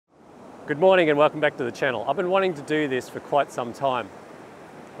Good morning and welcome back to the channel. I've been wanting to do this for quite some time.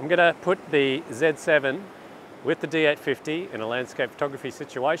 I'm going to put the Z7 with the D850 in a landscape photography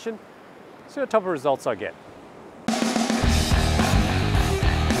situation, see what type of results I get.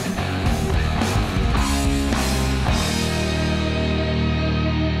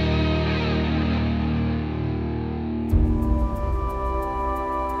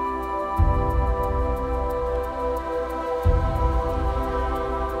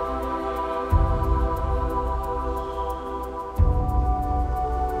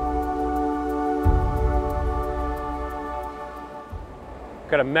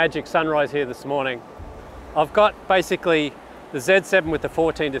 Got a magic sunrise here this morning. I've got basically the Z7 with the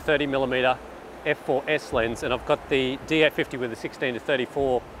 14 to 30 millimeter f4S lens, and I've got the D850 with the 16 to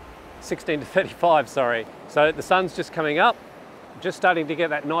 35, sorry. So the sun's just coming up, just starting to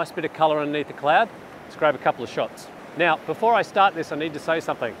get that nice bit of color underneath the cloud. Let's grab a couple of shots. Now, before I start this, I need to say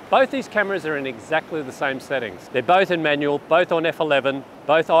something. Both these cameras are in exactly the same settings. They're both in manual, both on f11,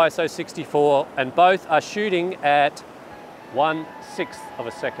 both ISO 64, and both are shooting at 1/6 of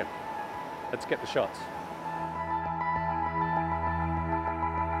a second. Let's get the shots.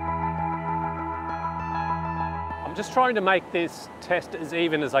 I'm just trying to make this test as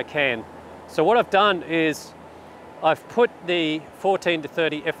even as I can. So what I've done is I've put the 14 to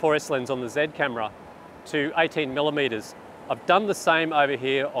 30 f4S lens on the Z camera to 18 millimeters. I've done the same over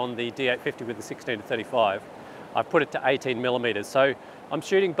here on the D850 with the 16 to 35. I've put it to 18 millimeters. So I'm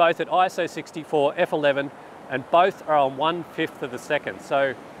shooting both at ISO 64, f11, and both are on 1/5 of a second.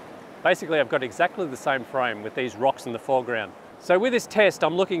 So basically I've got exactly the same frame with these rocks in the foreground. So with this test,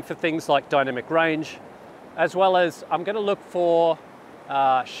 I'm looking for things like dynamic range, as well as I'm going to look for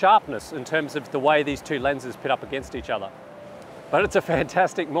sharpness in terms of the way these two lenses pit up against each other. But it's a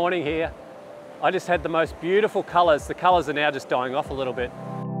fantastic morning here. I just had the most beautiful colors. The colors are now just dying off a little bit.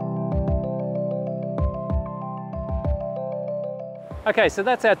 Okay, so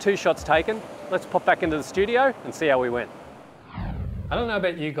that's our two shots taken. Let's pop back into the studio and see how we went. I don't know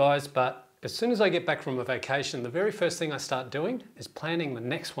about you guys, but as soon as I get back from a vacation, the very first thing I start doing is planning the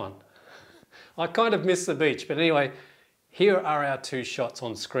next one. I kind of miss the beach, but anyway, here are our two shots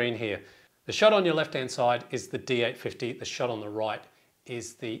on screen here. The shot on your left-hand side is the D850, the shot on the right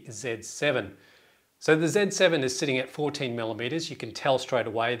is the Z7. So the Z7 is sitting at 14 millimeters. You can tell straight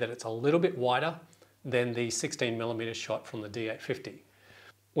away that it's a little bit wider than the 16 millimeter shot from the D850.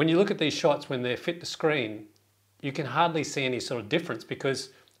 When you look at these shots, when they're fit to screen, you can hardly see any sort of difference, because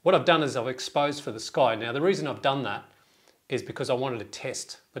what I've done is I've exposed for the sky. Now, the reason I've done that is because I wanted to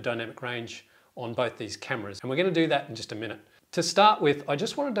test the dynamic range on both these cameras. And we're going to do that in just a minute. To start with, I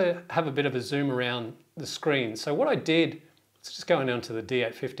just wanted to have a bit of a zoom around the screen. So what I did, let's just go down to the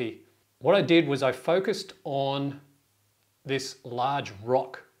D850. What I did was I focused on this large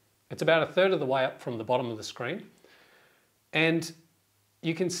rock. It's about 1/3 of the way up from the bottom of the screen. And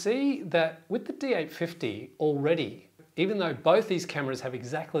you can see that with the D850 already, even though both these cameras have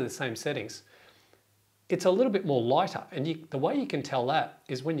exactly the same settings, it's a little bit more lighter. And the way you can tell that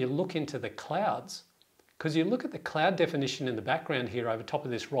is when you look into the clouds, because you look at the cloud definition in the background here over top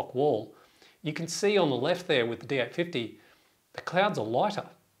of this rock wall, you can see on the left there with the D850, the clouds are lighter.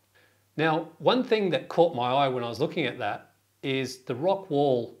 Now, one thing that caught my eye when I was looking at that is the rock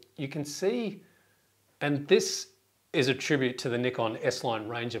wall. You can see, and this is a tribute to the Nikon S-line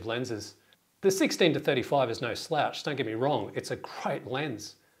range of lenses. The 16 to 35 is no slouch, don't get me wrong, it's a great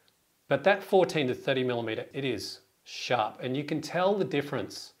lens. But that 14 to 30 millimeter, it is sharp, and you can tell the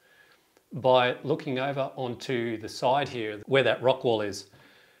difference by looking over onto the side here where that rock wall is.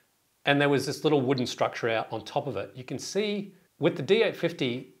 And there was this little wooden structure out on top of it. You can see with the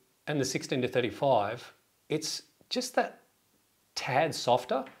D850 and the 16 to 35, it's just that tad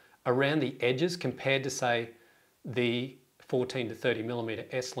softer around the edges compared to, say, the 14 to 30 millimeter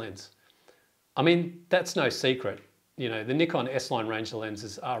S lens. I mean, that's no secret. You know, the Nikon S-line range of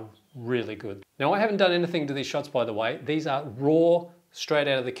lenses are really good. Now, I haven't done anything to these shots, by the way. These are raw, straight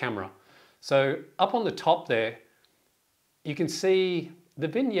out of the camera. So up on the top there, you can see the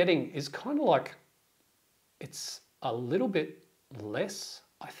vignetting is kind of like, it's a little bit less,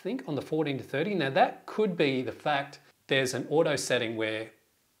 I think, on the 14 to 30. Now, that could be the fact there's an auto setting where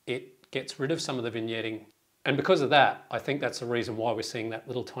it gets rid of some of the vignetting. And because of that, I think that's the reason why we're seeing that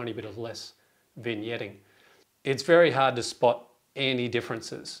little tiny bit of less vignetting. It's very hard to spot any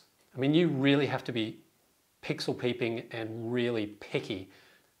differences. I mean, you really have to be pixel peeping and really picky.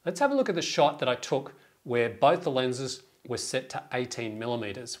 Let's have a look at the shot that I took where both the lenses were set to 18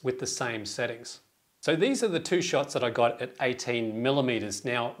 millimeters with the same settings. So these are the two shots that I got at 18 millimeters.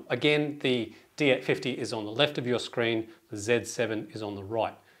 Now, again, the D850 is on the left of your screen, the Z7 is on the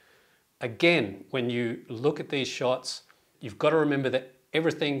right. Again, when you look at these shots, you've got to remember that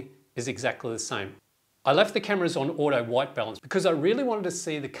everything is exactly the same. I left the cameras on auto white balance because I really wanted to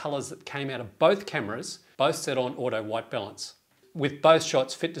see the colors that came out of both cameras, both set on auto white balance. With both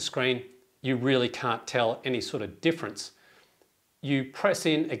shots fit to screen, you really can't tell any sort of difference. You press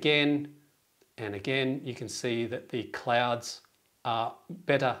in again and again, you can see that the clouds are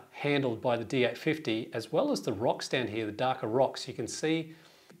better handled by the D850, as well as the rocks down here, the darker rocks. You can see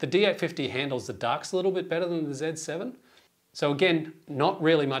the D850 handles the darks a little bit better than the Z7. So again, not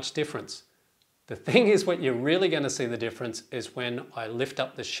really much difference. The thing is, what you're really going to see the difference is when I lift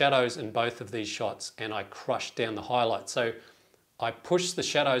up the shadows in both of these shots and I crush down the highlights. So I push the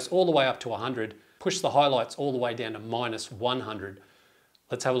shadows all the way up to 100, push the highlights all the way down to -100.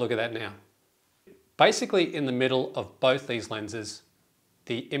 Let's have a look at that now. Basically, in the middle of both these lenses,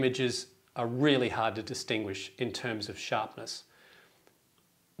 the images are really hard to distinguish in terms of sharpness.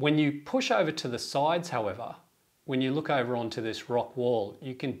 When you push over to the sides, however, when you look over onto this rock wall,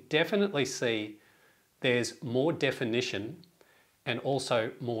 you can definitely see there's more definition and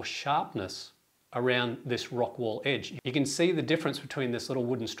also more sharpness around this rock wall edge. You can see the difference between this little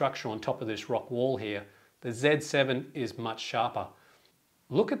wooden structure on top of this rock wall here. The Z7 is much sharper.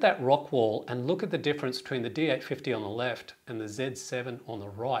 Look at that rock wall and look at the difference between the D850 on the left and the Z7 on the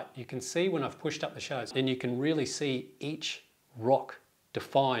right. You can see when I've pushed up the shadows, and you can really see each rock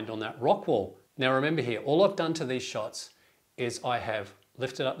defined on that rock wall. Now remember here, all I've done to these shots is I have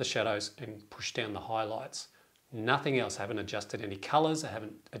lifted up the shadows and pushed down the highlights. Nothing else. I haven't adjusted any colors. I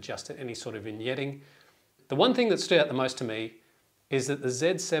haven't adjusted any sort of vignetting. The one thing that stood out the most to me is that the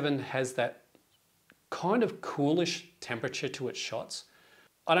Z7 has that kind of coolish temperature to its shots.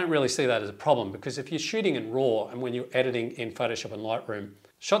 I don't really see that as a problem, because if you're shooting in RAW and when you're editing in Photoshop and Lightroom,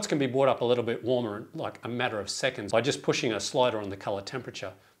 shots can be brought up a little bit warmer in like a matter of seconds by just pushing a slider on the color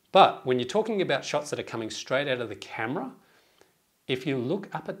temperature. But when you're talking about shots that are coming straight out of the camera, if you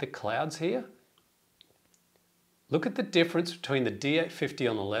look up at the clouds here, look at the difference between the D850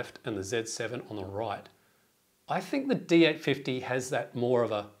 on the left and the Z7 on the right. I think the D850 has that more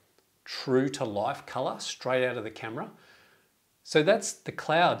of a true to life color straight out of the camera. So that's the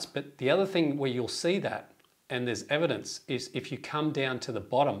clouds, but the other thing where you'll see that, and there's evidence, is if you come down to the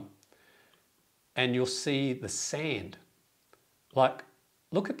bottom and you'll see the sand. Like,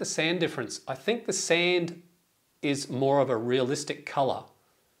 look at the sand difference. I think the sand is more of a realistic color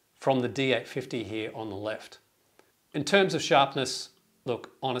from the D850 here on the left. In terms of sharpness,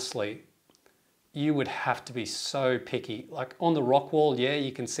 look, honestly, you would have to be so picky. Like on the rock wall, yeah,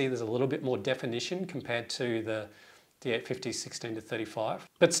 you can see there's a little bit more definition compared to the D850 16-35.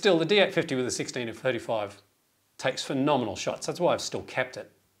 But still, the D850 with a 16-35 takes phenomenal shots. That's why I've still kept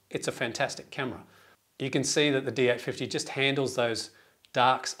it. It's a fantastic camera. You can see that the D850 just handles those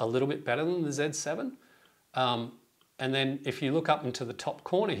darks a little bit better than the Z7. And then if you look up into the top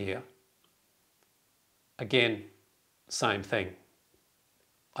corner here, again, same thing.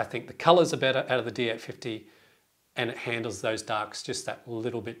 I think the colors are better out of the D850 and it handles those darks just that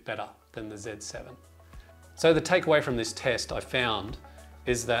little bit better than the Z7. So the takeaway from this test I found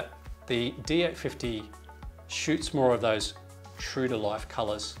is that the D850 shoots more of those true to life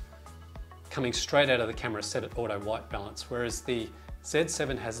colors coming straight out of the camera set at auto white balance, whereas the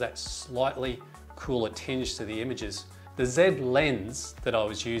Z7 has that slightly cooler tinge to the images. The Z lens that I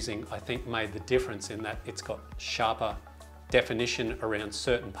was using, I think, made the difference in that it's got sharper definition around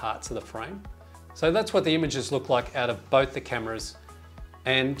certain parts of the frame. So that's what the images look like out of both the cameras.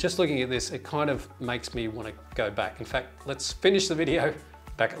 And just looking at this, it kind of makes me want to go back. In fact, let's finish the video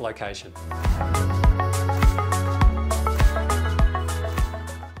back at location.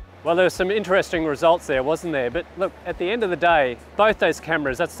 Well, there were some interesting results there, wasn't there? But look, at the end of the day, both those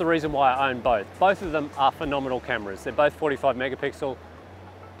cameras, that's the reason why I own both. Both of them are phenomenal cameras. They're both 45 megapixel.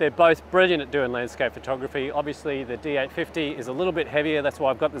 They're both brilliant at doing landscape photography. Obviously, the D850 is a little bit heavier. That's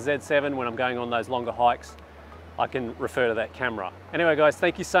why I've got the Z7 when I'm going on those longer hikes. I can refer to that camera. Anyway, guys,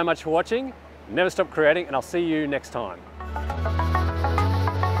 thank you so much for watching. Never stop creating, and I'll see you next time.